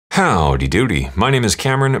Howdy doody, my name is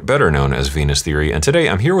Cameron, better known as Venus Theory, and today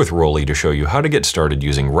I'm here with ROLI to show you how to get started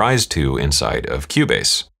using RISE 2 inside of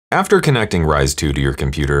Cubase. After connecting RISE 2 to your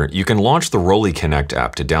computer, you can launch the ROLI Connect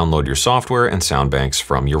app to download your software and sound banks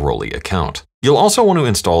from your ROLI account. You'll also want to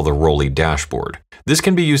install the ROLI dashboard. This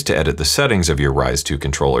can be used to edit the settings of your RISE 2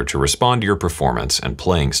 controller to respond to your performance and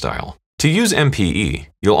playing style. To use MPE,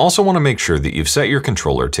 you'll also want to make sure that you've set your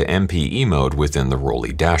controller to MPE mode within the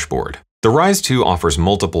ROLI dashboard. The RISE 2 offers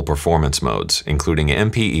multiple performance modes, including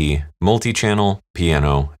MPE, multi-channel,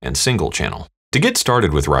 piano, and single channel. To get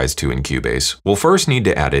started with RISE 2 in Cubase, we'll first need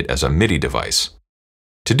to add it as a MIDI device.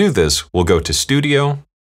 To do this, we'll go to Studio,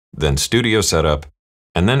 then Studio Setup,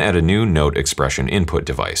 and then add a new note expression input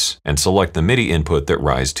device, and select the MIDI input that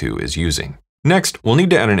RISE 2 is using. Next, we'll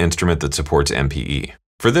need to add an instrument that supports MPE.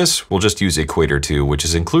 For this, we'll just use Equator 2, which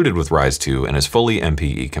is included with RISE 2 and is fully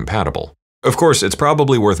MPE compatible. Of course, it's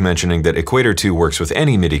probably worth mentioning that Equator 2 works with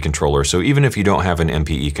any MIDI controller, so even if you don't have an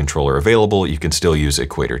MPE controller available, you can still use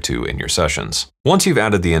Equator 2 in your sessions. Once you've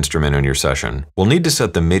added the instrument in your session, we'll need to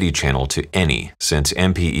set the MIDI channel to any, since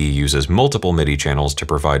MPE uses multiple MIDI channels to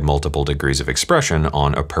provide multiple degrees of expression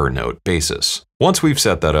on a per-note basis. Once we've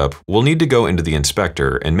set that up, we'll need to go into the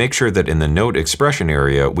inspector and make sure that in the note expression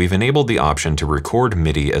area, we've enabled the option to record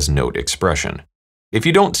MIDI as note expression. If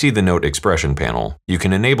you don't see the note expression panel, you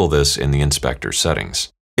can enable this in the inspector settings.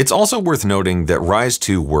 It's also worth noting that RISE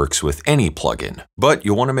 2 works with any plugin, but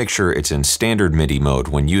you'll want to make sure it's in standard MIDI mode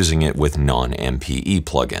when using it with non-MPE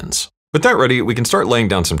plugins. With that ready, we can start laying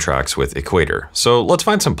down some tracks with Equator, so let's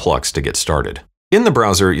find some plucks to get started. In the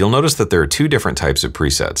browser, you'll notice that there are two different types of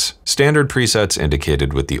presets. Standard presets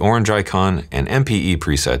indicated with the orange icon, and MPE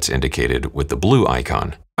presets indicated with the blue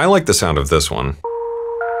icon. I like the sound of this one,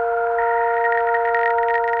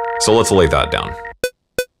 so let's lay that down.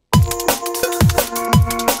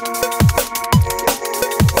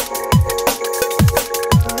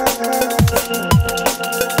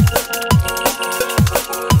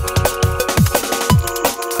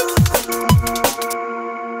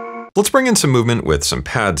 Let's bring in some movement with some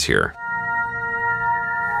pads here.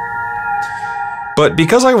 But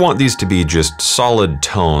because I want these to be just solid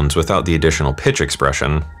tones without the additional pitch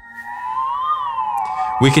expression,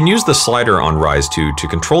 we can use the slider on RISE 2 to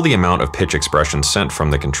control the amount of pitch expression sent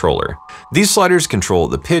from the controller. These sliders control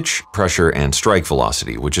the pitch, pressure, and strike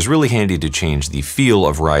velocity, which is really handy to change the feel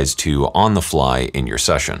of RISE 2 on the fly in your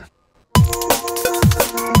session.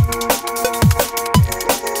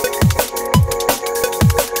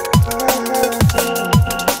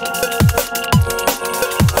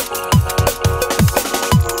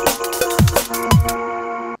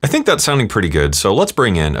 I think that's sounding pretty good, so let's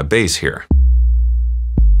bring in a bass here.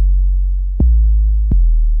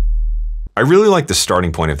 I really like the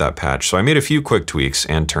starting point of that patch, so I made a few quick tweaks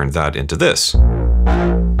and turned that into this,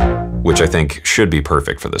 which I think should be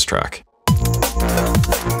perfect for this track.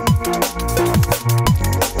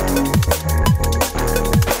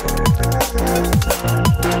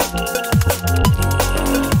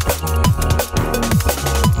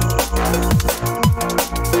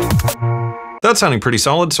 That's sounding pretty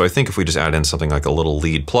solid, so I think if we just add in something like a little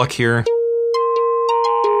lead pluck here,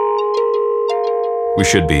 we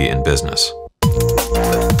should be in business.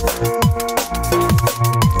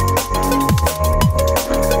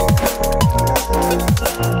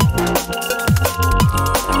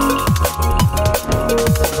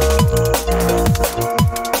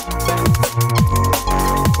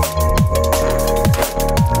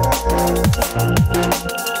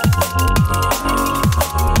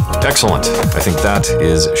 Excellent. I think that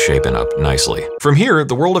is shaping up nicely. From here,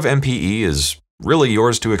 the world of MPE is really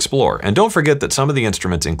yours to explore. And don't forget that some of the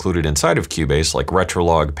instruments included inside of Cubase, like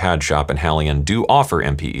Retrolog, PadShop, and Halion, do offer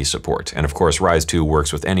MPE support. And of course, RISE 2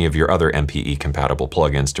 works with any of your other MPE-compatible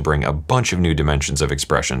plugins to bring a bunch of new dimensions of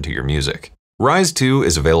expression to your music. RISE 2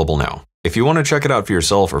 is available now. If you want to check it out for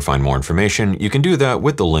yourself or find more information, you can do that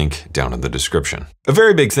with the link down in the description. A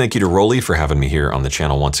very big thank you to ROLI for having me here on the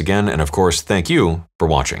channel once again, and of course, thank you for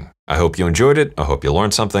watching. I hope you enjoyed it, I hope you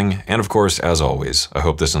learned something, and of course, as always, I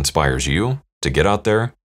hope this inspires you to get out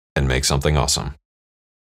there and make something awesome.